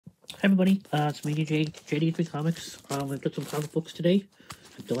Hi everybody, it's me, JD3 Comics. I've got some comic books today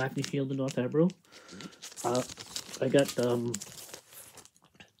at the Lackney Field in North Attleboro. I got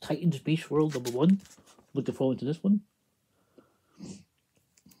Titans Beast World #1. Looking forward to this one.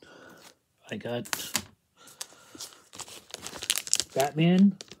 I got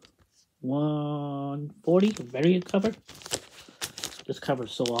Batman 140, variant cover. This cover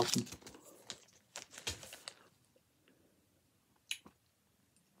is so awesome.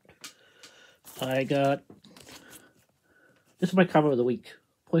 I got, this is my cover of the week.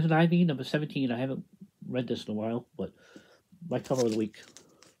 Poison Ivy, number 17. I haven't read this in a while, but my cover of the week.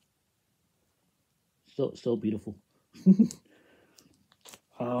 So beautiful.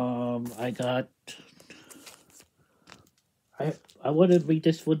 I got, I want to read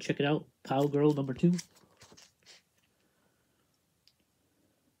this one, check it out. Power Girl number 2.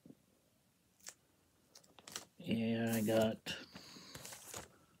 And I got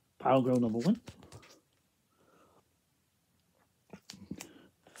Power Girl number 1.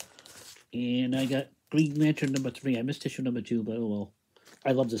 And I got Green Lantern number 3. I missed issue number 2, but oh well.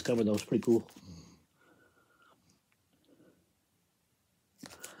 I love this cover though, it's pretty cool.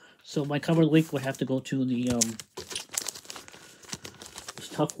 So my cover of the week would have to go to the,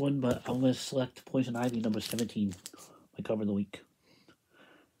 it's a tough one, but I'm going to select Poison Ivy number 17, my cover of the week.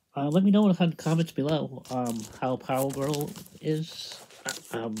 Let me know in the comments below how Power Girl is.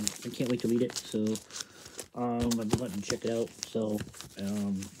 I can't wait to read it, so I've been wanting to check it out. So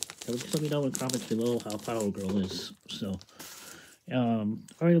just let me know in the comments below how Power Girl is. So, alright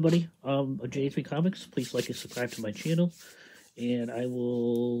everybody, J3 Comics, please like and subscribe to my channel. And I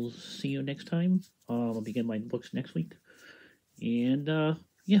will see you next time. I'll begin my books next week. And,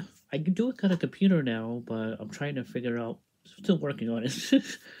 yeah, I can do it on a computer now, but I'm trying to figure out, still working on it.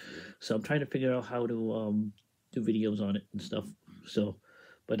 So I'm trying to figure out how to, do videos on it and stuff. So,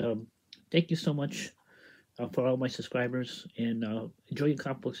 but, thank you so much for all my subscribers. And, enjoy your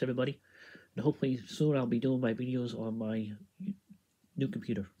comic books, everybody. And hopefully soon I'll be doing my videos on my new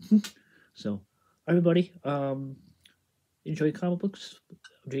computer. So, everybody, enjoy comic books,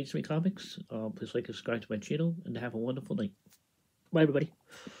 J3 Comics. Please like and subscribe to my channel, and have a wonderful night. Bye, everybody.